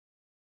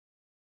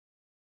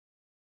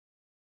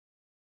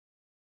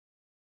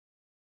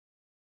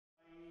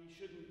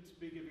shouldn't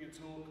be giving a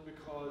talk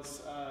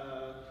because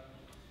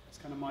it's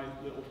kind of my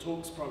little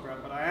talks program,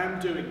 but I am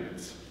doing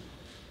it.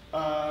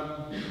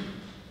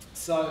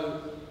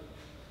 So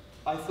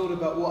I thought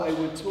about what I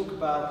would talk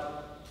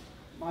about.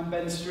 I'm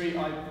Ben Street.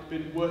 I've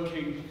been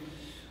working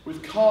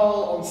with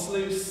Carl on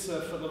Sluice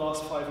for the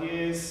last 5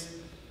 years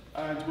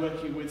and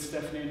working with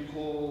Stephanie and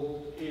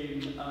Paul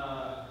in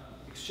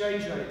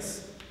exchange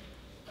rates.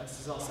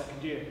 This is our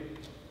 2nd year.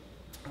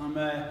 I'm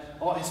an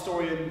art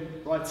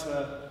historian,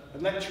 writer,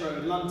 and lecturer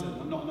in London.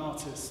 I'm not an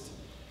artist.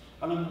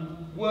 And I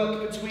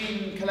work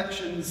between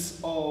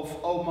collections of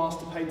old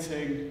master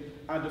painting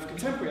and of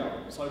contemporary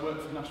art. So I work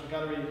for the National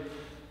Gallery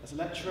as a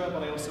lecturer,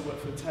 but I also work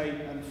for the Tate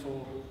and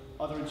for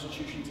other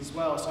institutions as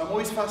well. So I'm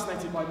always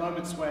fascinated by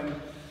moments when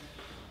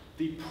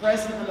the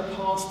present and the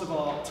past of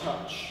art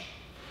touch.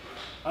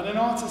 And an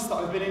artist that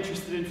I've been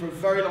interested in for a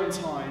very long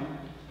time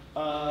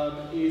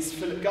is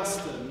Philip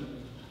Guston.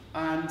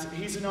 And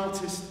he's an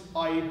artist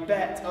I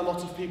bet a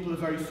lot of people are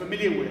very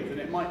familiar with, and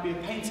it might be a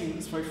painting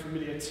that's very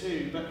familiar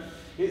too, but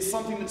it's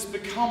something that's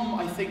become,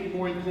 I think,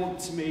 more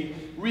important to me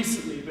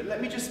recently. But let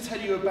me just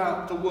tell you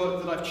about the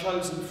work that I've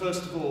chosen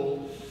first of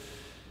all,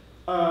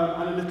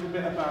 and a little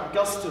bit about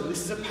Guston.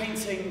 This is a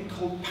painting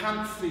called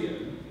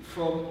Pantheon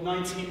from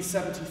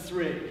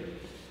 1973.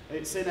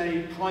 It's in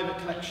a private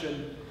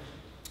collection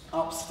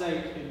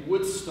upstate in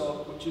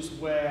Woodstock, which is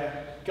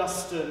where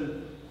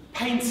Guston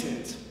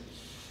painted.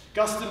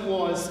 Guston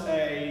was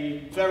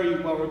a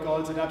very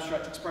well-regarded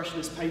abstract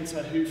expressionist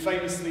painter who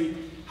famously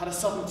had a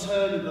sudden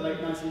turn in the late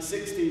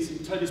 1960s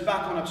and turned his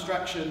back on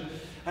abstraction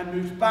and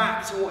moved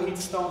back to what he'd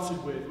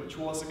started with, which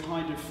was a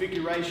kind of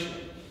figuration.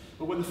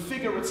 But when the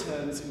figure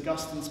returns in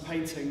Guston's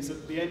paintings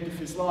at the end of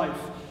his life,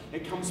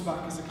 it comes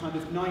back as a kind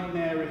of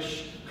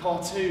nightmarish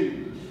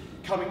cartoon,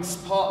 coming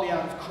partly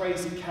out of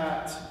Crazy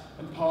Cat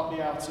and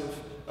partly out of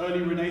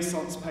early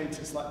Renaissance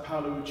painters like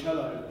Paolo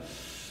Uccello.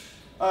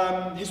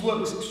 His work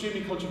was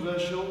extremely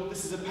controversial.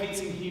 This is a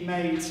painting he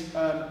made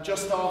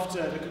just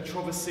after the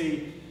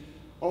controversy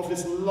of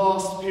this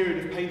last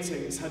period of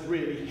paintings had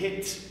really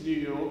hit New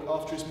York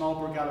after his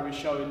Marlborough Gallery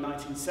show in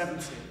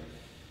 1970.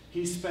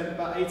 He spent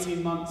about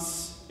 18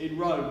 months in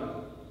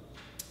Rome.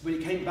 When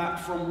he came back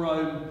from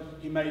Rome,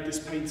 he made this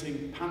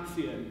painting,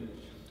 Pantheon.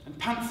 And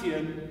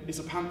Pantheon is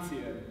a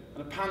pantheon.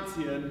 And a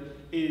pantheon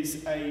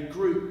is a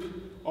group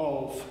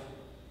of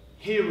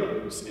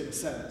heroes, in a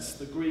sense,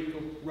 the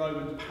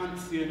Greek-Roman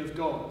pantheon of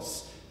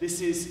gods. This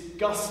is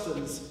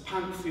Guston's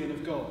pantheon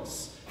of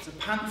gods. It's a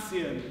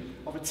pantheon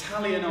of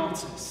Italian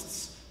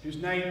artists whose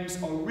names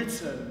are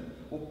written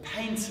or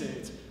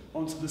painted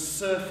onto the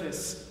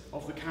surface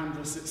of the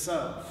canvas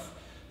itself.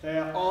 They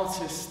are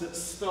artists that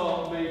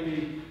start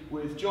maybe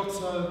with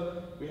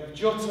Giotto. We have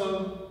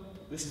Giotto,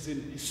 this is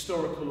in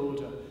historical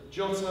order.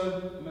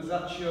 Giotto,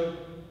 Masaccio,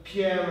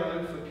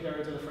 Piero for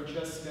Piero della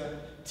Francesca,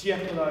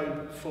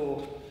 Tiepolo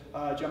for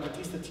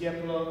Giambattista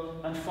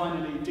Tiepolo, and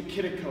finally De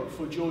Chirico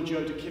for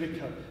Giorgio De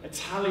Chirico,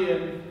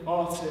 Italian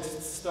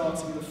artists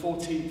starting in the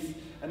 14th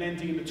and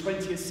ending in the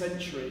 20th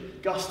century,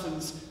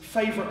 Guston's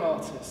favourite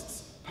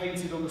artists,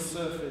 painted on the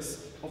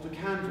surface of the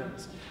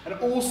canvas. And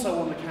also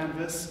on the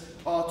canvas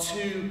are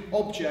two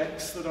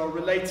objects that are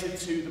related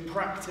to the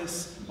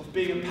practice of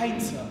being a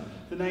painter.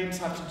 The names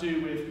have to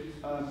do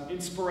with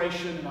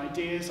inspiration and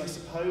ideas, I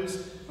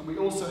suppose, and we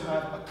also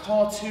have a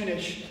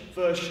cartoonish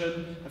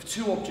version of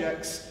two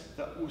objects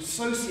that were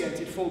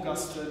associated for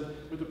Guston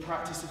with the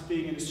practice of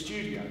being in a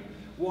studio.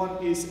 One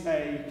is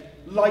a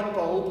light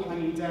bulb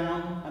hanging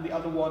down, and the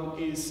other one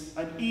is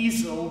an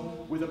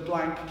easel with a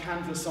blank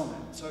canvas on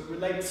it. So it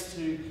relates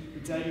to the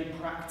daily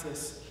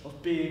practice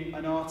of being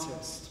an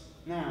artist.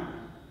 Now,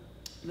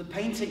 the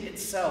painting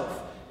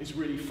itself is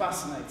really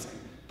fascinating,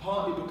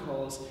 partly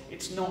because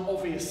it's not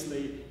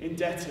obviously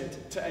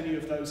indebted to any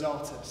of those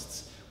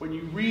artists. When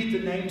you read the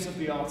names of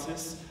the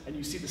artists and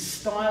you see the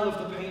style of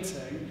the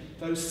painting,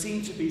 those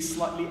seem to be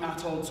slightly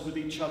at odds with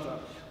each other.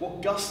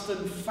 What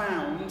Guston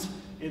found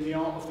in the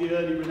art of the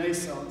early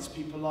Renaissance,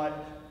 people like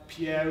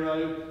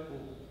Piero or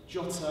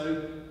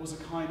Giotto, was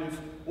a kind of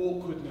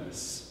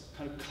awkwardness,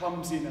 kind of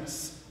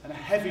clumsiness, and a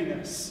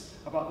heaviness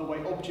about the way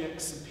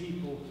objects and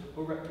people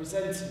were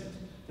represented.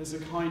 There's a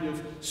kind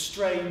of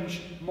strange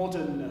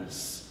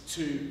modernness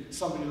to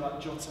somebody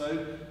like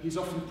Giotto. He's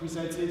often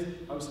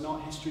presented, I was an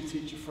art history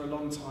teacher for a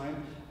long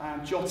time,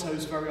 and Giotto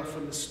is very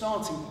often the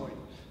starting point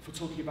for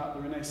talking about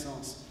the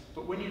Renaissance.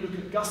 But when you look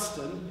at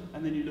Guston,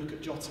 and then you look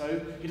at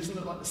Giotto, he doesn't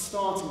look like the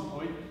starting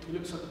point, he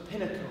looks like the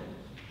pinnacle.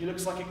 He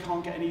looks like it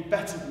can't get any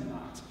better than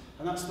that.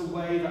 And that's the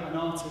way that an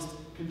artist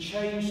can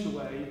change the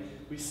way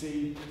we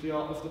see the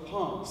art of the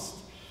past.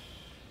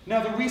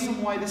 Now, the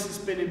reason why this has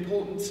been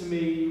important to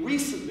me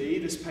recently,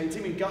 this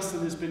painting, I mean,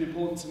 Guston has been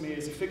important to me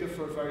as a figure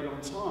for a very long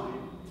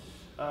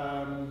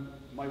time.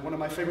 One of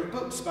my favourite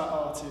books about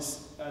art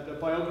is the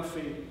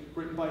biography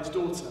written by his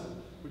daughter,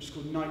 which is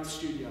called Night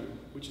Studio,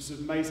 which is an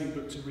amazing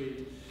book to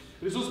read.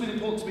 But it's also been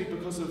important to me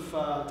because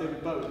of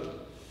David Bowie.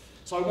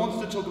 So I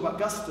wanted to talk about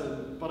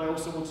Guston, but I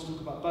also wanted to talk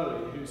about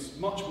Bowie, who's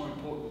much more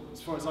important,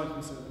 as far as I'm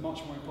concerned, a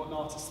much more important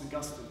artist than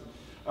Guston.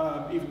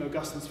 even though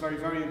Guston's very,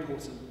 very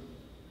important.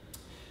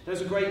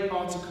 There's a great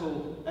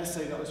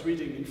essay that I was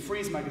reading in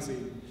Freeze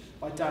magazine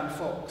by Dan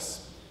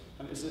Fox,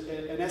 and it's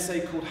an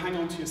essay called Hang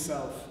On To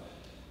Yourself,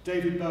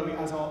 David Bowie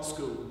as Art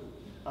School.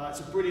 It's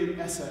a brilliant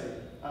essay,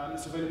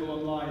 it's available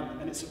online,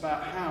 and it's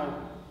about how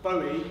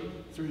Bowie,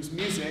 through his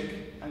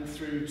music and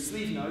through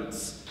sleeve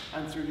notes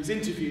and through his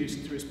interviews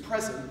and through his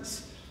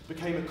presence,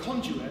 became a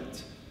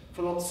conduit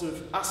for lots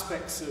of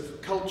aspects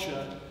of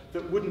culture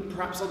that wouldn't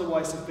perhaps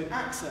otherwise have been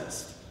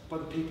accessed by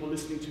the people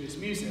listening to his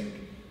music.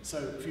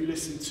 So if you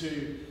listen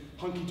to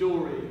Hunky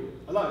Dory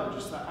alone,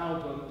 just that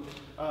album,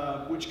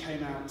 which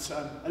came out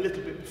a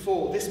little bit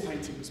before this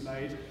painting was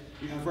made,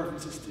 you have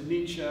references to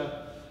Nietzsche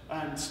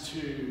and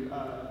to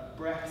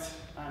Brecht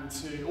and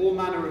to all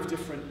manner of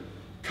different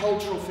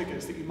cultural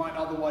figures that you might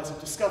otherwise have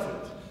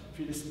discovered. If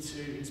you listen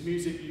to his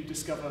music, you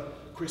discover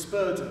Chris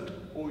Burden,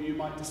 or you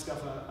might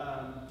discover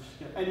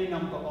any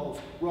number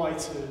of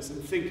writers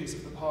and thinkers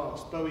of the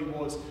past. Bowie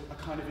was a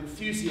kind of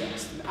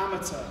enthusiast, an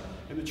amateur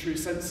in the true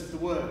sense of the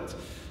word.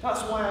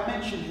 That's why I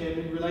mention him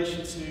in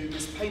relation to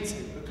this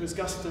painting, because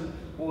Guston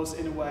was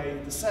in a way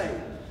the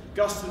same.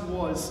 Guston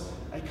was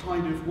a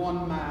kind of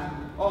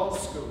one-man art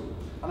school,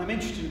 and I'm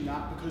interested in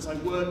that because I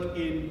work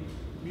in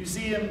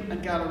museum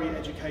and gallery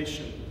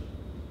education.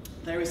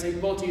 There is a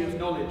body of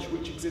knowledge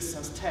which exists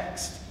as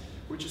text,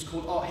 which is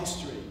called art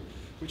history,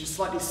 which is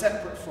slightly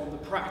separate from the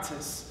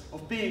practice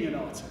of being an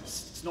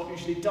artist. It's not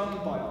usually done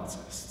by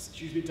artists.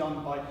 It's usually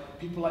done by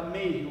people like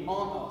me who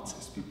aren't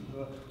artists, people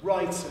who are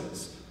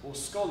writers or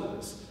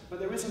scholars. But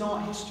there is an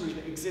art history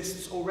that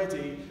exists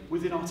already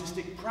within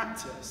artistic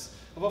practice.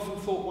 I've often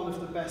thought one of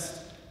the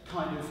best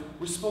kind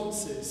of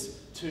responses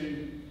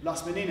to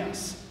Las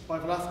Meninas by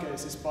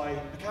Velázquez is by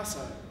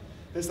Picasso.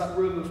 There's that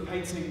room of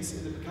paintings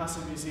in the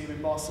Picasso Museum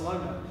in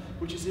Barcelona,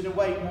 which is in a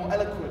way more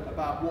eloquent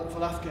about what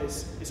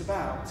Velázquez is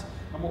about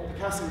and what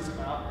Picasso is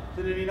about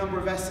than any number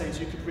of essays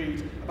you could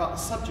read about the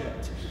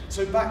subject.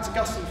 So back to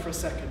Guston for a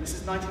second. This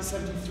is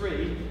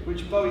 1973,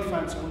 which Bowie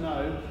fans will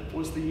know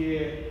was the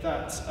year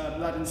that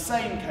Aladdin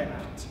Sane came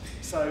out.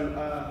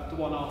 So the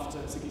one after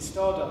Ziggy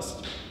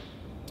Stardust,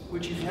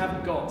 which if you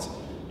haven't got,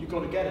 you've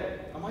got to get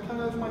it. Am I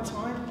going over my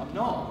time? I'm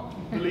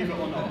not, believe it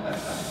or not.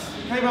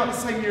 It came out the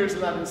same year as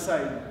Aladdin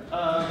Sane.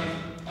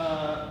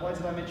 Why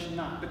did I mention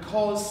that?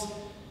 Because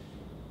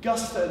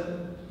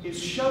Guston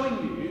is showing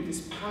you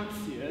this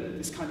pantheon,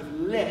 this kind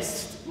of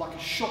list, like a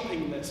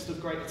shopping list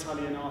of great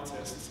Italian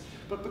artists,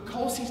 but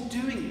because he's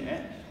doing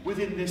it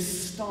within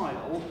this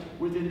style,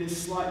 within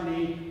this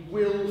slightly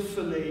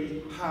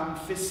willfully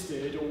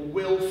ham-fisted or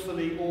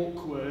willfully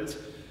awkward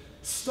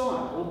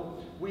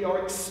style, we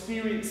are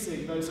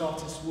experiencing those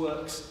artists'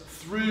 works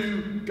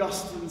through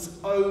Guston's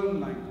own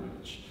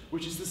language,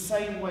 which is the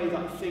same way that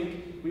I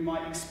think we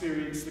might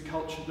experience the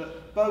culture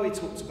that Bowie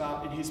talked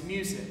about in his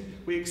music.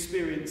 We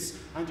experience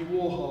Andy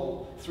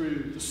Warhol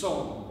through the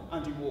song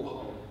Andy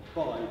Warhol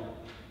by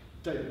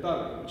David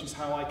Bowie, which is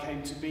how I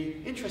came to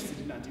be interested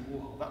in Andy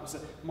Warhol. That was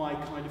my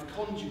kind of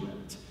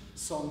conduit.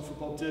 Song for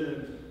Bob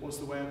Dylan was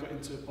the way I got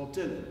into Bob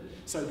Dylan.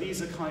 So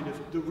these are kind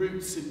of the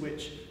roots in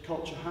which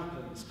culture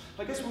happens.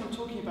 I guess what I'm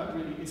talking about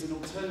really is an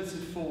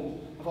alternative form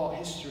of art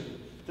history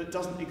that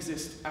doesn't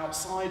exist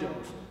outside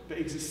of, but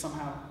exists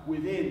somehow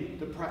within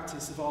the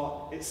practice of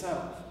art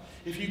itself.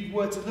 If you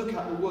were to look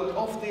at the work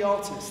of the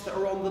artists that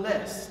are on the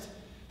list,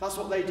 that's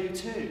what they do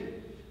too.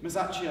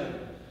 Masaccio,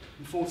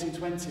 in the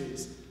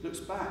 1420s, looks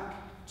back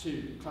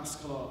to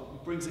classical art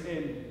and brings it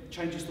in,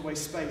 changes the way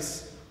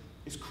space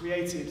is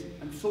created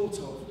and thought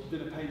of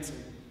within a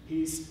painting.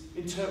 He's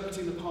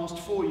interpreting the past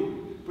for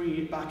you,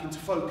 bringing it back into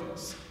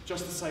focus,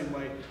 just the same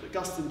way that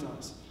Guston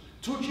does.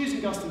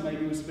 Choosing Guston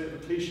maybe was a bit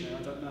of a cliche,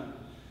 I don't know.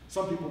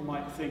 Some people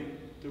might think,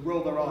 they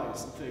roll their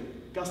eyes and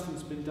think,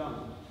 Guston's been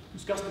done.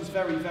 Because Guston's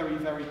very, very,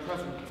 very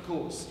prevalent, of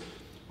course.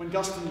 When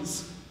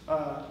Guston's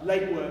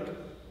late work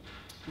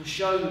was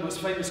shown, the most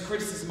famous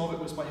criticism of it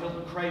was by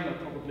Hilton Kramer,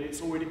 probably.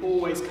 It's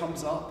always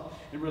comes up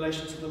in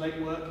relation to the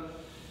late work,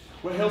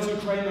 where Hilton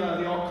Kramer,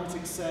 the art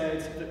critic,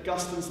 said that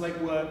Guston's late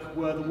work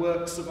were the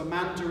works of a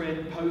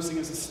mandarin posing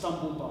as a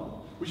stumblebum,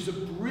 which is a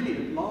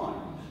brilliant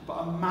line, but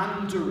a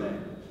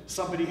mandarin,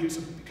 somebody who's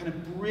a kind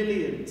of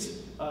brilliant,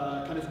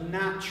 kind of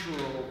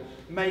natural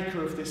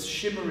maker of this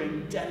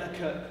shimmering,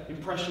 delicate,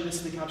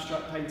 impressionistic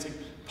abstract painting,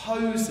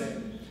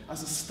 posing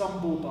as a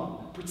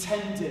stumblebum,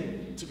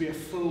 pretending to be a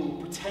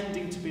fool,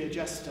 pretending to be a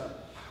jester.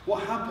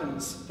 What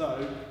happens,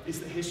 though, is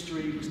that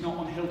history was not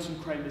on Hilton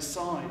Kramer's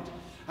side.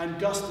 And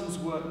Guston's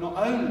work not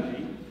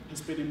only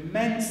has been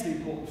immensely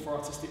important for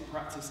artistic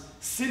practice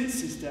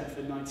since his death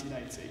in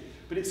 1980,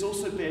 but it's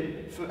also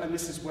been, and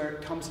this is where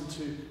it comes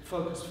into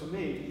focus for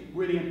me,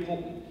 really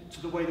important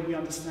to the way that we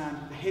understand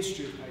the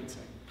history of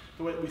painting,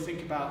 the way that we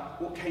think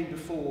about what came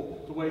before,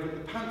 the way that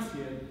the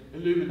Pantheon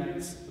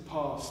illuminates the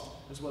past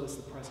as well as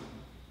the present.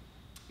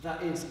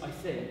 That is, I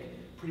think,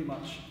 pretty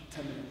much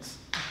 10 minutes.